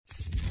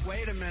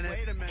Wait a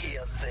minute.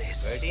 Hear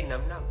this. Birdie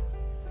num num.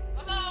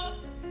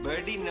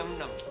 Birdie num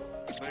num.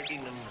 Birdie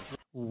num num.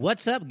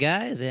 What's up,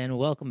 guys, and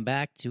welcome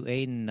back to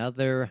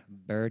another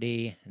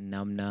Birdie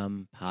Num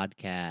Num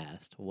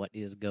podcast. What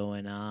is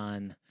going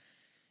on,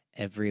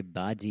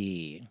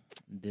 everybody?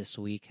 This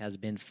week has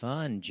been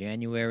fun.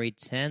 January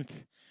 10th,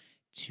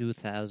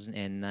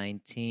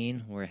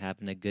 2019. We're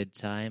having a good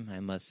time, I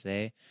must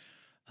say.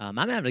 I'm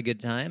having a good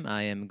time.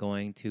 I am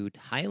going to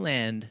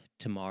Thailand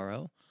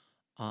tomorrow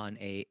on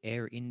a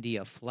Air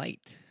India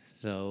flight.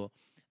 So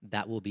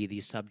that will be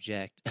the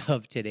subject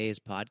of today's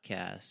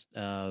podcast.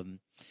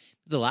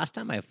 The last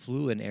time I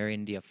flew an Air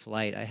India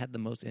flight, I had the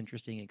most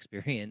interesting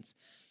experience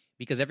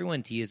because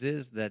everyone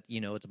teases that,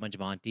 it's a bunch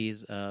of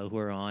aunties who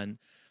are on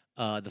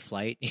the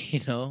flight,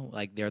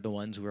 like they're the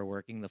ones who are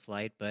working the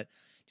flight. But,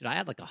 dude, I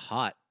had like a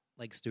hot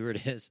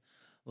stewardess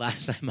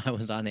last time I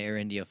was on an Air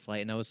India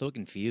flight, and I was so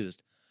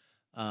confused.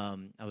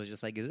 I was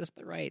just like, is this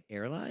the right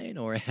airline,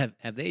 or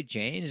have they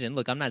changed? And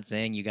look, I'm not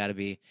saying you gotta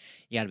be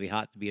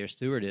hot to be a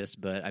stewardess,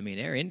 but I mean,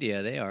 Air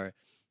India, they are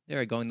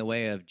going the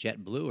way of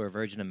JetBlue or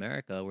Virgin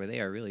America, where they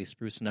are really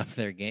sprucing up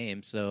their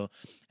game. So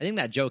I think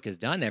that joke is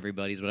done,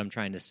 everybody, is what I'm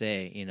trying to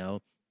say,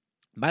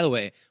 By the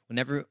way,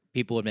 whenever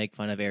people would make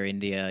fun of Air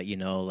India,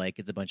 like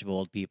it's a bunch of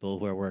old people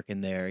who are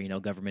working there,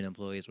 government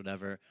employees,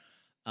 whatever.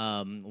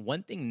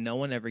 One thing no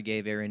one ever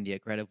gave Air India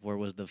credit for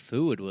was the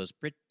food was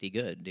pretty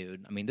good,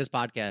 dude. I mean, this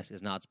podcast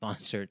is not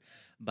sponsored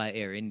by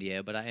Air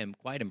India, but I am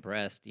quite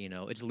impressed.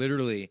 It's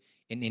literally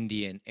an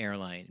Indian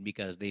airline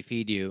because they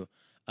feed you,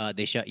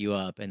 they shut you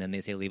up, and then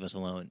they say, leave us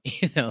alone,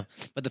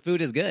 But the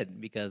food is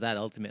good because that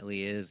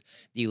ultimately is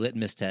the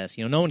litmus test.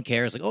 No one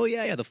cares. Like, oh,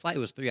 yeah, the flight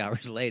was 3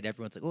 hours late.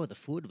 Everyone's like, oh, the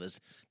food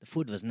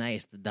was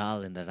nice. The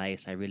dal and the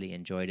rice, I really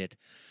enjoyed it.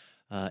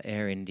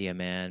 Air India,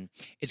 man.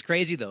 It's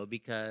crazy, though,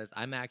 because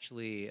I'm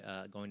actually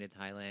going to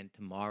Thailand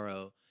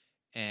tomorrow.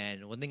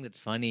 And one thing that's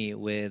funny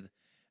with,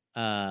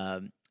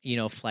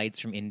 flights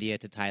from India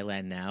to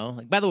Thailand now.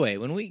 Like, by the way,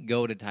 when we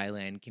go to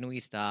Thailand, can we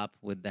stop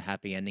with the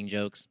happy ending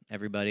jokes,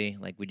 everybody?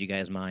 Like, would you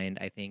guys mind?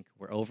 I think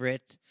we're over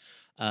it.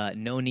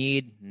 No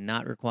need,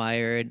 not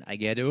required. I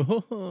get it.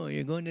 Oh,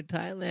 you're going to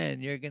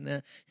Thailand. You're going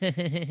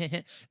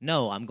to...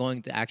 No, I'm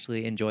going to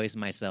actually enjoy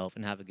myself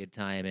and have a good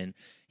time and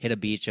hit a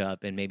beach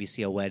up and maybe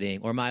see a wedding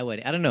or my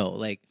wedding. I don't know.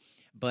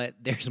 But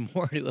there's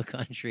more to a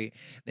country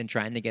than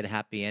trying to get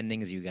happy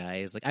endings, you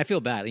guys. Like, I feel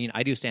bad.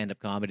 I do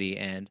stand-up comedy,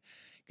 and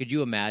could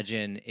you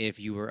imagine if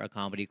you were a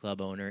comedy club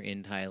owner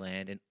in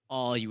Thailand and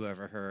all you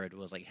ever heard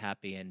was like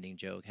happy ending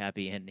joke,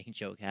 happy ending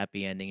joke,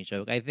 happy ending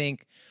joke? I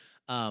think...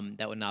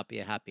 that would not be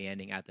a happy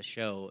ending at the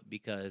show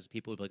because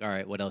people would be like, all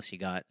right, what else you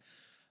got?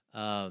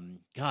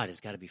 God,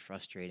 it's got to be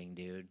frustrating,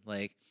 dude.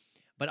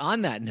 But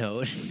on that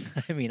note,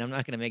 I mean, I'm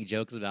not going to make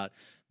jokes about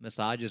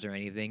massages or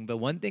anything, but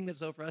one thing that's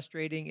so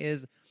frustrating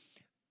is,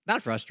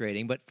 not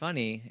frustrating, but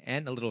funny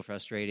and a little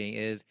frustrating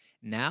is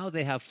now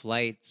they have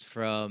flights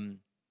from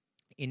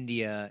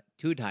India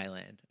to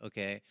Thailand,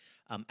 okay?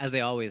 As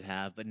they always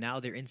have, but now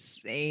they're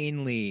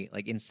insanely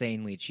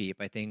cheap.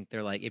 I think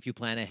they're like, if you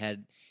plan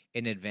ahead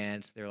in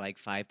advance, they're like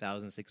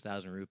 5,000,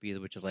 6,000 rupees,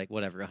 which is like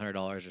whatever,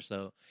 $100 or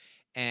so.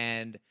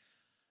 And,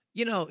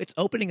 it's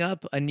opening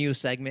up a new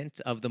segment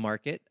of the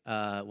market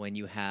when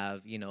you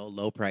have,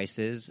 low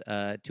prices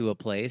to a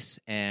place.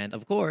 And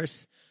of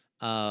course,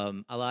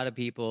 a lot of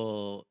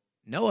people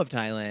know of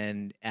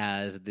Thailand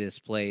as this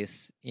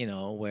place,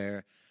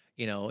 where,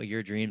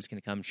 your dreams can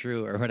come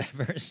true or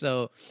whatever.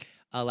 So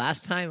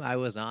last time I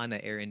was on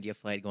an Air India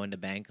flight going to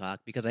Bangkok,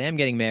 because I am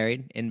getting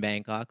married in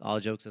Bangkok, all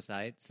jokes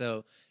aside.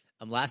 So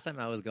last time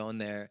I was going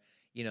there,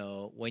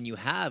 when you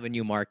have a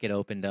new market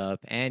opened up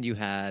and you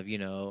have,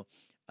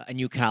 a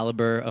new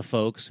caliber of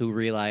folks who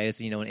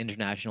realize, an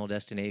international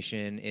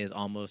destination is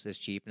almost as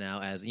cheap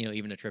now as,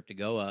 even a trip to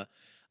Goa.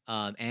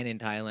 And in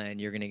Thailand,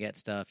 you're going to get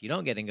stuff you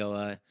don't get in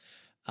Goa.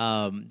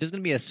 There's going to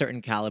be a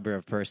certain caliber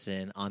of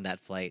person on that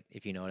flight,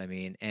 if you know what I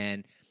mean.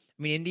 And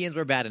I mean, Indians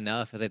were bad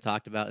enough, as I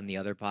talked about in the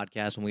other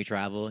podcast when we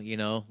travel,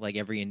 like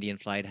every Indian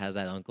flight has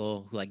that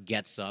uncle who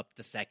gets up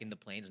the second the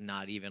plane's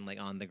not even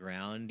on the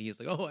ground. He's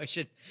like, oh, I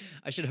should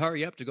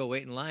hurry up to go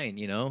wait in line.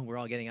 We're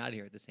all getting out of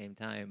here at the same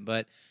time.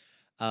 But,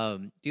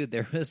 dude,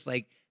 there was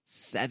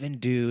 7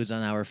 dudes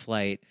on our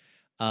flight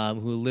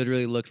who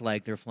literally looked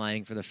like they're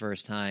flying for the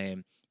first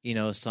time,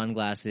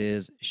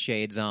 sunglasses,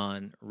 shades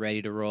on,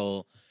 ready to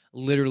roll,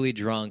 literally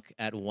drunk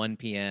at 1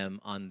 p.m.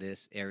 on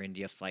this Air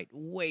India flight,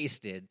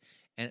 wasted.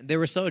 And they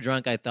were so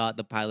drunk, I thought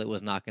the pilot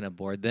was not going to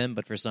board them.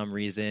 But for some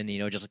reason,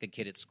 just like a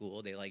kid at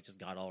school, they just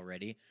got all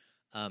ready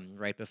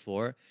right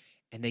before.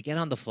 And they get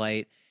on the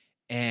flight,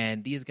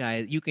 and these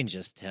guys, you can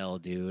just tell,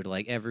 dude,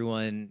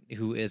 everyone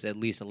who is at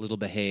least a little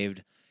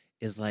behaved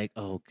is like,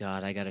 oh,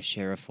 God, I got to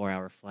share a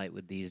 4-hour flight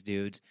with these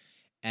dudes.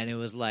 And it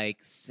was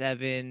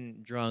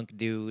 7 drunk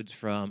dudes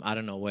from, I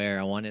don't know where.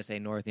 I want to say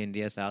North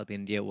India, South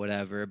India,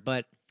 whatever.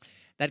 But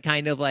that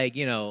kind of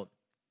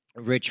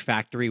rich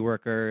factory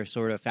worker,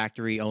 sort of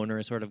factory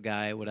owner sort of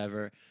guy,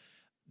 whatever.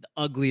 The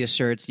ugliest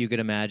shirts you could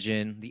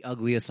imagine, the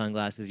ugliest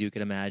sunglasses you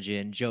could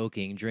imagine,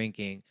 joking,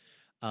 drinking.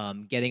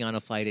 getting on a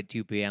flight at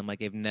 2 p.m. like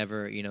they've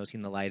never,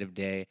 seen the light of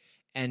day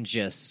and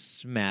just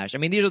smash. I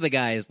mean, these are the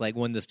guys like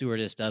when the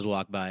stewardess does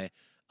walk by,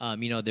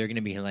 they're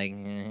gonna be like,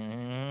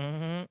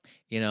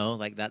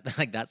 like that,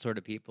 like that sort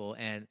of people.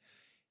 And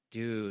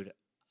dude,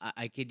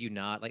 I kid you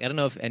not. Like, I don't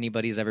know if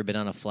anybody's ever been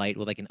on a flight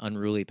with like an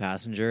unruly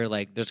passenger.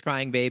 Like, there's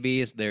crying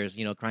babies. There's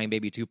crying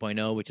baby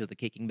 2.0, which is the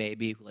kicking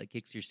baby who like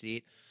kicks your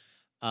seat.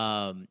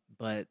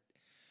 But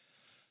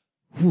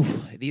whew,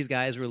 these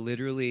guys were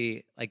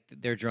literally like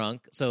they're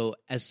drunk. So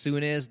as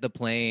soon as the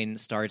plane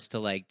starts to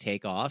like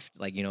take off,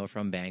 like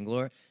from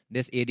Bangalore,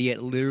 this idiot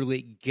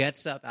literally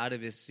gets up out of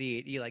his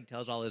seat. He like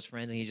tells all his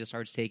friends, and he just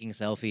starts taking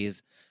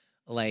selfies,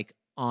 like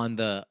on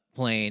the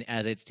plane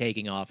as it's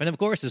taking off. And of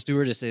course, the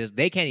stewardesses,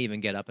 they can't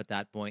even get up at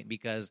that point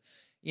because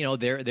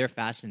they're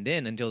fastened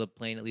in until the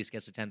plane at least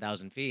gets to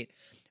 10,000 feet.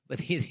 But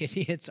these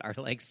idiots are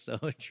like so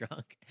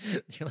drunk.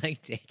 They're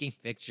like taking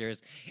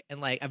pictures.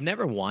 And like I've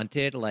never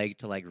wanted like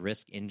to like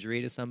risk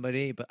injury to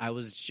somebody, but I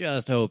was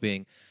just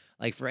hoping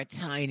like for a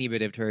tiny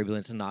bit of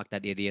turbulence to knock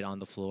that idiot on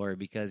the floor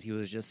because he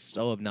was just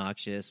so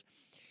obnoxious.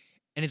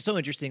 And it's so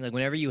interesting, like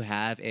whenever you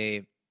have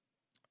a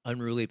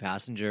unruly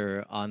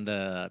passenger on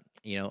the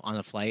on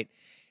the flight,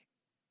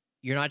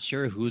 you're not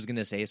sure who's going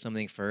to say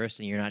something first,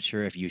 and you're not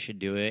sure if you should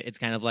do it. It's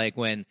kind of like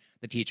when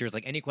the teacher's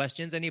like, any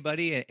questions,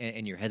 anybody?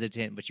 And you're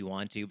hesitant, but you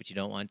want to, but you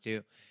don't want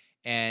to.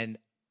 And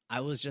I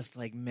was just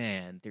like,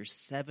 man, there's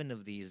 7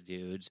 of these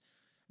dudes,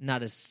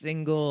 not a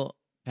single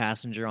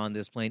passenger on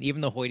this plane.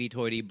 Even the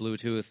hoity-toity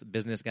Bluetooth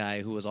business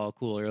guy who was all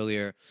cool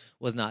earlier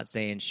was not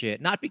saying shit.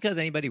 Not because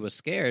anybody was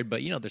scared,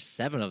 but, there's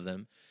 7 of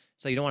them.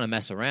 So you don't want to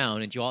mess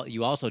around, and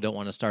you also don't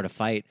want to start a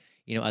fight,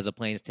 as a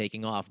plane's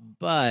taking off.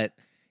 But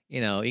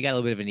you got a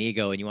little bit of an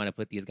ego and you want to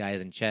put these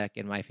guys in check.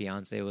 And my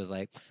fiance was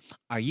like,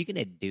 are you going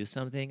to do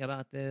something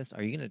about this?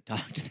 Are you going to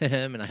talk to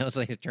them? And I was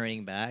like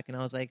turning back and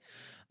I was like,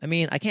 I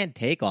mean, I can't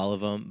take all of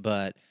them,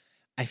 but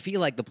I feel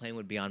like the plane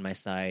would be on my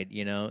side,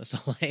 So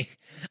like,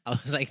 I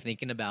was like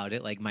thinking about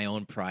it, like my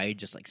own pride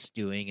just like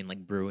stewing and like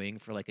brewing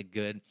for like a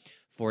good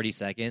 40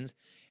 seconds.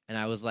 And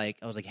I was like,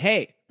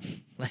 hey,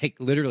 like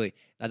literally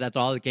that's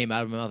all that came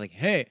out of my mouth. Like,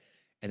 hey.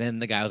 And then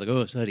the guy was like,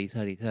 oh, sorry.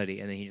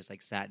 And then he just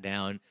like sat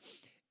down.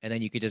 And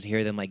then you could just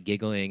hear them like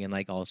giggling and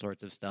like all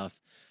sorts of stuff.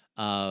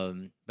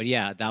 But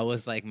yeah, that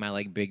was like my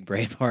like big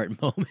Braveheart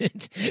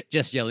moment,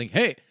 just yelling,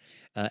 hey,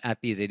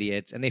 at these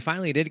idiots. And they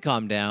finally did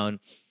calm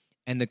down.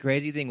 And the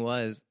crazy thing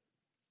was,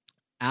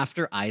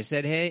 after I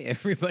said, hey,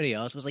 everybody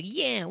else was like,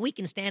 yeah, we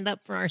can stand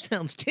up for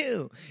ourselves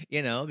too,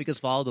 because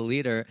follow the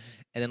leader.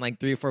 And then like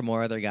 3 or 4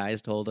 more other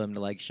guys told them to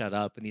like shut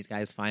up. And these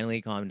guys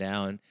finally calmed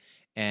down.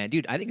 And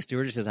dude, I think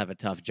stewardesses have a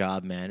tough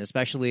job, man.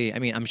 Especially, I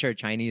mean, I'm sure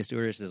Chinese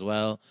stewardesses as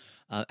well.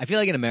 I feel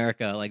like in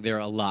America, like they're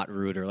a lot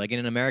ruder. Like in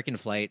an American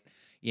flight,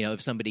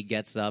 if somebody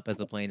gets up as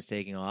the plane's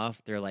taking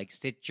off, they're like,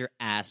 sit your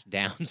ass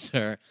down,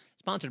 sir.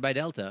 Sponsored by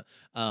Delta.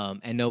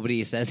 And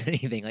nobody says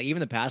anything. Like even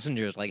the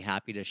passengers like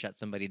happy to shut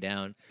somebody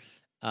down.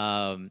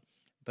 But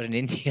in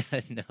India,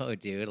 no,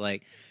 dude.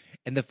 Like,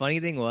 and the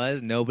funny thing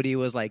was, nobody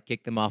was like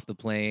kick them off the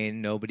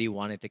plane. Nobody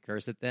wanted to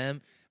curse at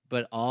them.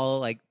 But all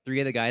like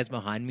 3 of the guys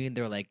behind me,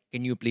 they're like,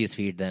 can you please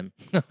feed them?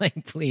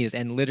 Like, please.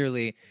 And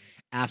literally,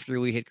 after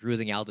we hit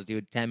cruising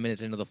altitude, 10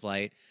 minutes into the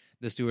flight,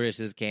 the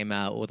stewardesses came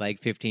out with like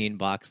 15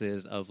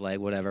 boxes of like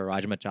whatever,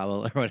 Rajma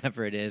Chawal or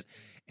whatever it is.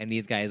 And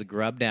these guys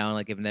grubbed down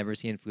like they've never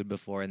seen food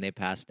before and they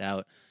passed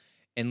out.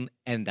 And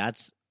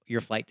that's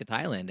your flight to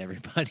Thailand,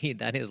 everybody.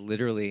 That is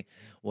literally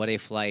what a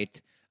flight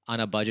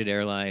on a budget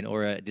airline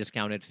or a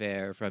discounted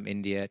fare from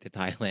India to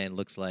Thailand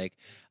looks like.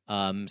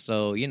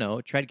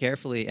 So, tread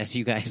carefully as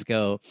you guys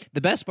go.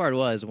 The best part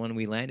was when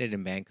we landed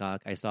in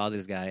Bangkok, I saw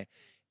this guy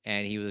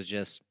and he was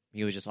just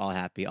all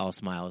happy, all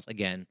smiles.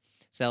 Again,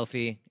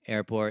 selfie,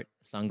 airport,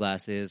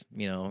 sunglasses,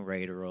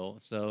 ready to roll.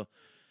 So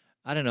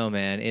I don't know,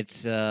 man.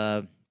 It's,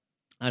 I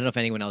don't know if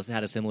anyone else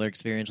had a similar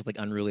experience with like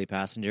unruly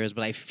passengers,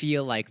 but I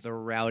feel like the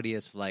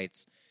rowdiest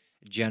flights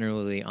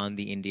generally on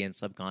the Indian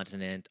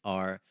subcontinent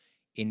are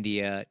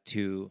India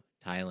to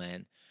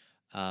Thailand.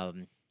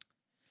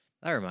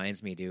 That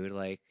reminds me, dude,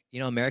 like,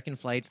 American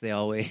flights, they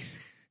always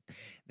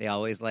they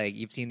always like,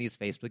 you've seen these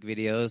Facebook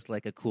videos,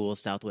 like a cool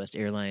Southwest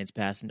Airlines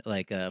passenger,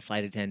 like a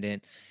flight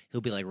attendant who'll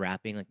be like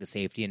rapping like the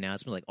safety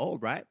announcement, like, all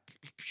right,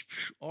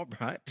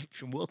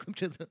 welcome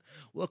to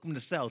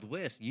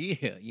Southwest.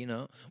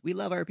 Yeah, we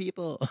love our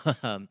people.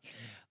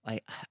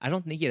 Like, I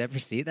don't think you'd ever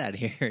see that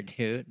here,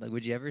 dude. Like,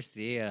 would you ever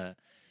see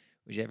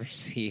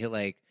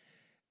like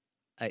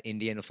an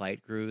Indian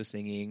flight crew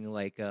singing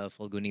like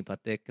Falguni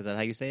Patik? Is that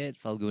how you say it?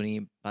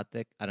 Falguni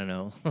Patik? I don't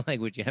know. Like,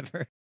 would you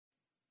ever?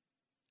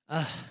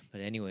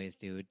 But anyways,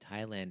 dude,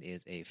 Thailand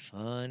is a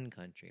fun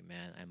country,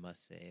 man, I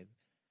must say.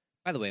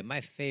 By the way,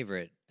 my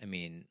favorite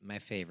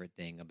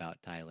thing about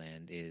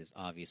Thailand is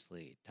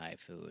obviously Thai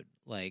food.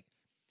 Like,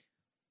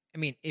 I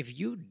mean, if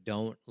you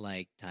don't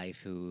like Thai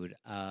food,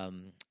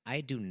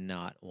 I do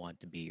not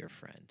want to be your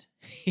friend.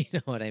 You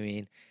know what I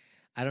mean?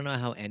 I don't know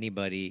how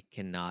anybody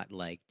cannot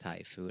like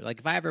Thai food. Like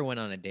if I ever went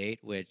on a date,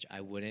 which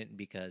I wouldn't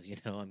because,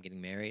 I'm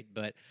getting married,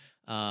 but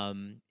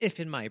if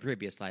in my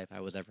previous life I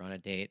was ever on a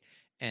date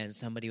and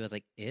somebody was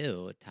like,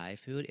 "Ew, Thai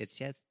food, it's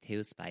just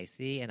too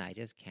spicy and I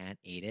just can't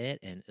eat it."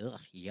 And ugh,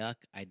 yuck.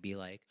 I'd be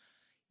like,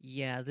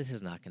 "Yeah, this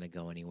is not going to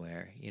go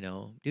anywhere."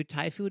 Dude,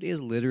 Thai food is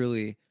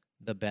literally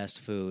the best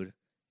food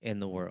in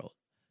the world.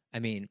 I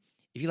mean,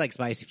 if you like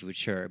spicy food,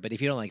 sure, but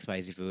if you don't like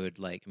spicy food,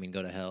 like, I mean,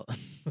 go to hell.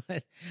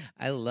 But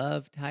I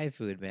love Thai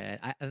food, man.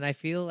 And I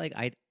feel like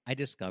I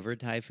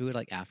discovered Thai food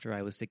like after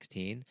I was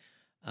 16.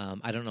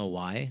 I don't know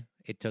why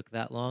it took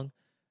that long.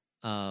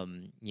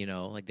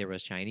 Like there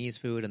was Chinese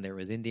food and there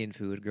was Indian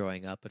food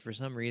growing up, but for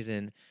some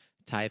reason,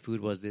 Thai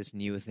food was this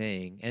new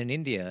thing. And in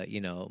India,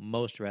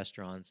 most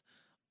restaurants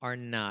are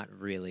not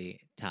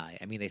really Thai.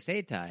 I mean, they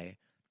say Thai,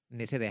 and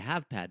they say they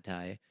have pad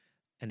Thai,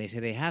 and they say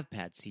they have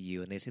pad see,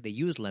 and they say they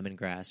use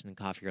lemongrass and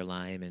coffee or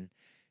lime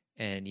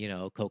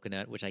and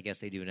coconut, which I guess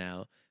they do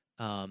now.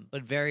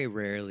 But very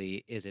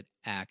rarely is it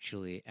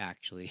actually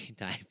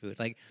Thai food.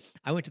 Like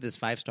I went to this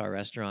 5-star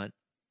restaurant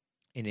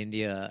in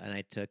India, and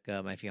I took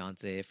my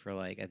fiance for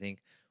like I think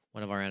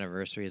one of our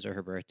anniversaries or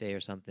her birthday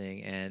or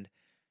something, and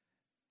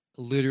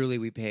literally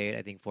we paid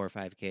I think 4 or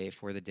 5K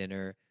for the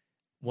dinner.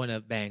 One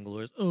of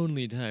Bangalore's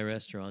only Thai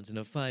restaurants in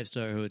a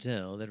 5-star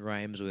hotel that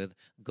rhymes with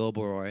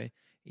Goboroi,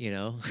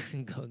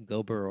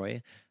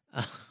 Goboroi.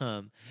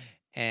 Um,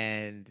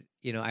 and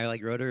I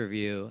like wrote a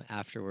review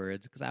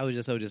afterwards because I was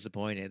just so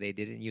disappointed they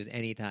didn't use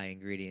any Thai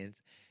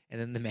ingredients. And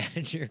then the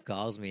manager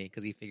calls me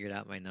because he figured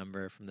out my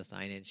number from the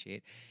sign-in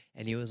sheet,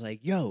 and he was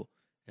like, "Yo,"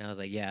 and I was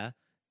like, "Yeah."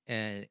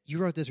 And you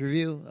wrote this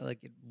review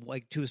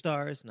like 2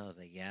 stars, and I was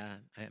like, "Yeah,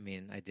 I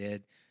mean, I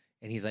did."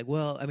 And he's like,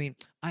 "Well, I mean,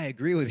 I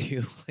agree with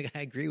you. Like, I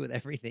agree with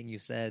everything you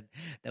said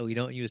that we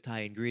don't use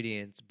Thai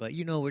ingredients, but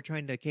we're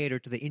trying to cater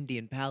to the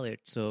Indian palate,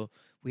 so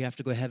we have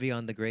to go heavy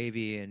on the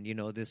gravy and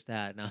this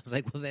that." And I was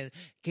like, "Well, then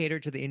cater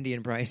to the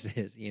Indian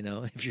prices.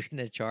 If you're going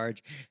to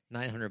charge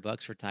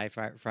 $900 for Thai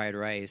fried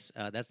rice,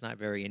 that's not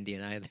very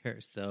Indian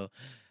either." So,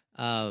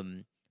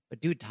 but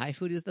dude, Thai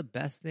food is the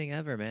best thing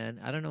ever, man.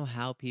 I don't know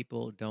how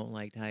people don't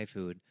like Thai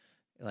food.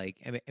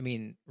 Like, I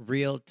mean,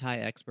 real Thai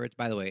experts.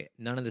 By the way,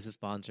 none of this is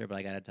sponsored, but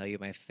I gotta tell you,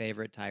 my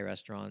favorite Thai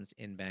restaurants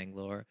in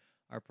Bangalore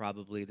are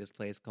probably this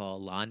place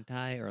called Lan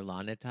Thai or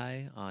Lana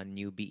Thai on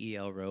New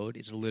BEL Road.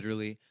 It's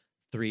literally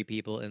 3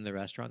 people in the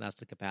restaurant. That's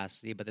the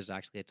capacity, but there's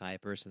actually a Thai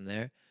person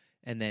there.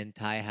 And then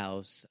Thai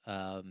House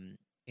in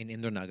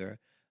Indranagar,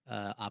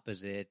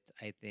 opposite,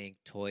 I think,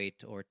 Toit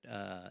or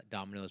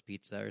Domino's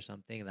Pizza or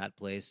something. That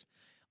place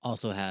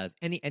also has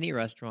any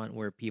restaurant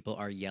where people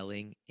are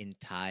yelling in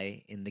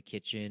Thai in the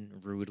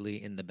kitchen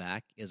rudely in the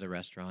back is a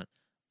restaurant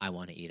I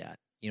want to eat at.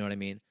 You know what I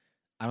mean?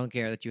 I don't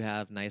care that you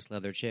have nice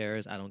leather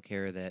chairs. I don't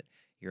care that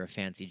you're a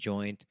fancy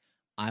joint.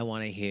 I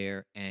want to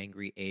hear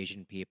angry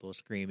Asian people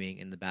screaming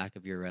in the back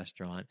of your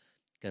restaurant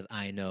because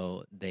I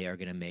know they are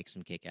going to make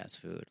some kick-ass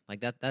food.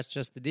 Like that's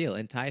just the deal.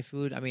 And Thai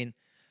food, I mean,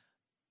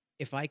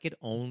 if I could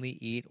only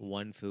eat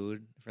one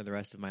food for the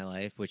rest of my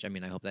life, which I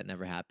mean, I hope that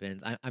never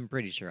happens, I'm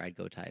pretty sure I'd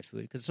go Thai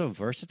food because it's so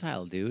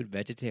versatile, dude.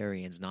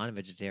 Vegetarians,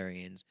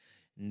 non-vegetarians,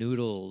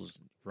 noodles,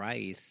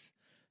 rice,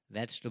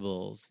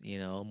 vegetables,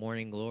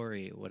 morning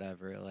glory,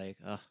 whatever. Like,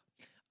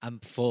 I'm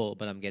full,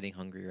 but I'm getting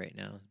hungry right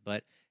now.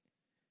 But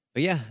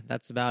yeah,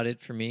 that's about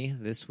it for me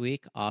this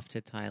week. Off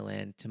to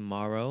Thailand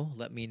tomorrow.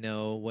 Let me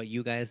know what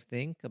you guys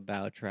think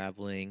about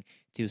traveling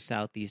to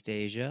Southeast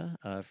Asia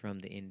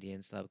from the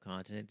Indian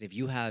subcontinent. If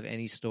you have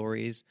any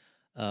stories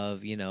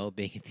of,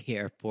 being at the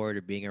airport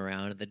or being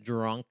around the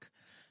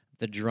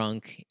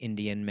drunk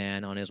Indian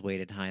man on his way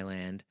to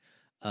Thailand,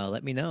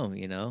 let me know,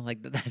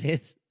 like that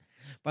is.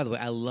 By the way,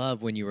 I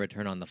love when you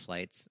return on the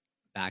flights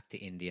back to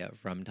India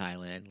from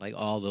Thailand. Like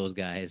all those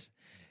guys,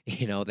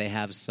 they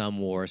have some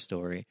war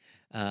story.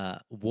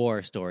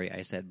 War story,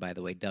 I said, by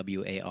the way,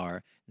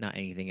 WAR, not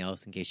anything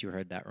else in case you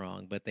heard that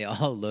wrong. But they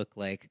all look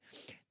like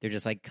they're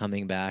just like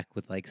coming back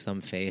with like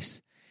some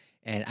face.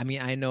 And I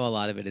mean, I know a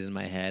lot of it is in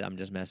my head. I'm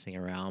just messing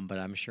around, but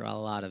I'm sure a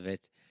lot of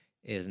it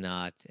is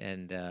not.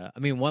 And I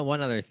mean,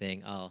 one other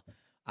thing I'll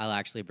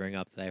actually bring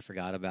up that I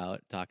forgot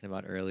about talking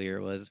about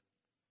earlier was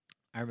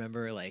I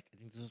remember like I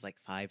think this was like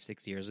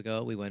 5-6 years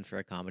ago. We went for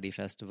a comedy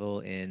festival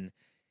in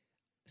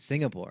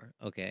Singapore.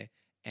 Okay.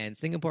 And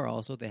Singapore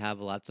also, they have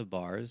lots of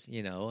bars,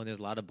 and there's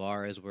a lot of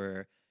bars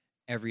where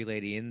every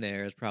lady in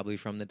there is probably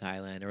from the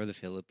Thailand or the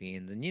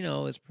Philippines and,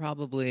 is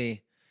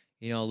probably,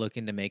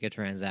 looking to make a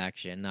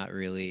transaction, not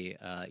really,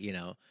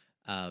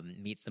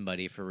 meet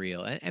somebody for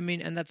real. And, I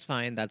mean, and that's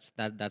fine. That's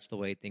the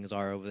way things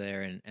are over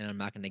there. And I'm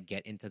not going to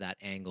get into that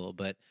angle,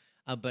 but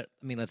I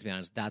mean, let's be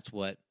honest, that's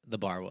what the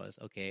bar was.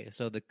 Okay.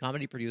 So the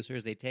comedy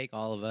producers, they take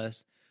all of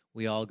us,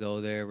 we all go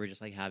there. We're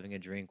just like having a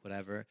drink,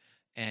 whatever.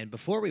 And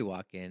before we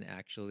walk in,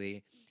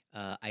 actually,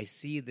 I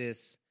see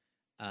this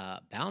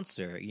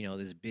bouncer,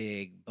 this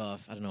big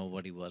buff, I don't know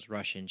what he was,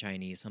 Russian,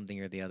 Chinese, something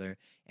or the other.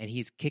 And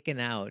he's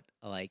kicking out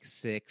like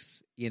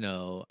 6,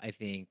 I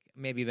think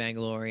maybe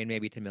Bangalorean,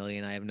 maybe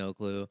Tamilian, I have no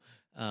clue.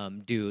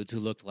 dudes who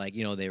looked like,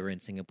 they were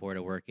in Singapore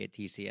to work at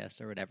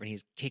TCS or whatever, and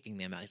he's kicking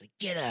them out. He's like,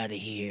 "Get out of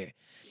here!"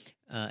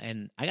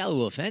 And I got a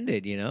little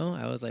offended.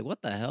 I was like,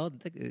 "What the hell?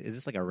 Is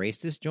this like a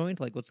racist joint?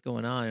 Like, what's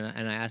going on?"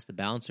 And I asked the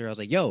bouncer. I was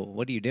like, "Yo,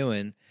 what are you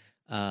doing?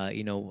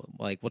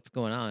 Like, what's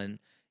going on?"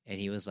 And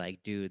he was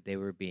like, "Dude, they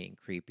were being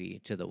creepy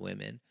to the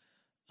women."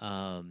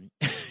 And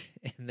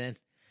then,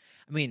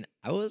 I mean,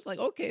 I was like,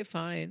 "Okay,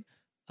 fine."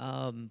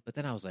 But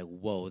then I was like,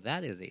 "Whoa,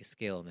 that is a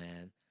skill,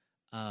 man."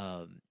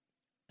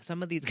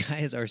 Some of these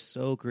guys are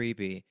so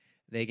creepy.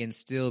 They can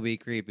still be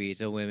creepy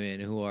to women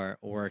who are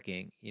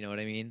working. You know what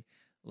I mean?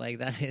 Like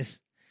that is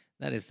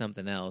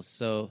something else.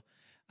 So,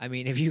 I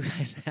mean, if you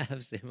guys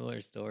have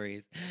similar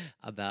stories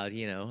about,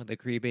 the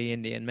creepy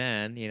Indian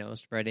man,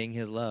 spreading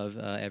his love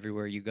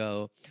everywhere you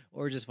go,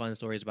 or just fun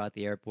stories about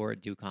the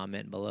airport, do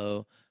comment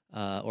below,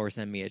 or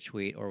send me a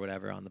tweet or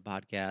whatever on the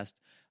podcast.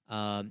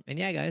 And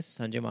yeah, guys,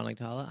 Sanjay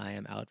Managtala, I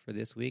am out for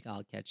this week.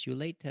 I'll catch you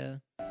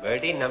later.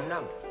 Birdie num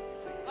num.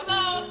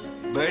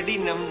 Birdie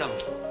num num.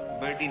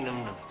 Birdie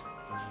num num.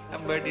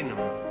 Birdie num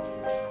num.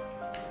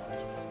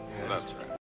 That's right.